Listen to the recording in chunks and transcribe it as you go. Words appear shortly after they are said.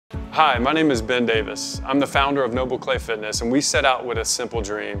Hi, my name is Ben Davis. I'm the founder of Noble Clay Fitness, and we set out with a simple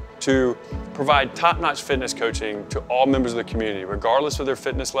dream to provide top-notch fitness coaching to all members of the community, regardless of their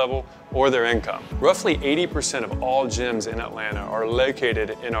fitness level or their income. Roughly 80% of all gyms in Atlanta are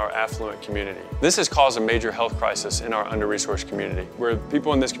located in our affluent community. This has caused a major health crisis in our under-resourced community, where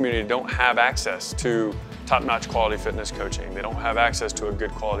people in this community don't have access to top-notch quality fitness coaching. They don't have access to a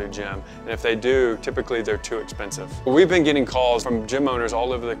good quality gym, and if they do, typically they're too expensive. We've been getting calls from gym owners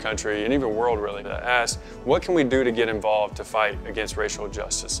all over the country, and even world really, that ask, what can we do to get involved to fight against racial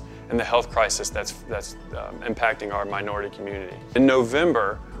injustice and the health crisis that's impacting our minority community? In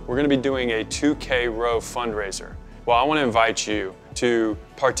November, we're going to be doing a 2K row fundraiser. Well, I want to invite you to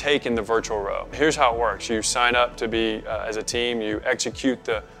partake in the virtual row. Here's how it works. You sign up to be as a team, you execute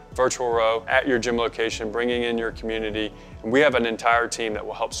the virtual row at your gym location, bringing in your community. And we have an entire team that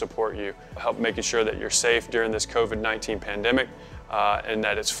will help support you, help making sure that you're safe during this COVID-19 pandemic, and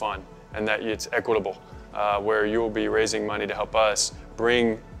that it's fun and that it's equitable, where you will be raising money to help us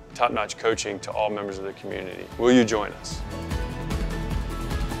bring top-notch coaching to all members of the community. Will you join us?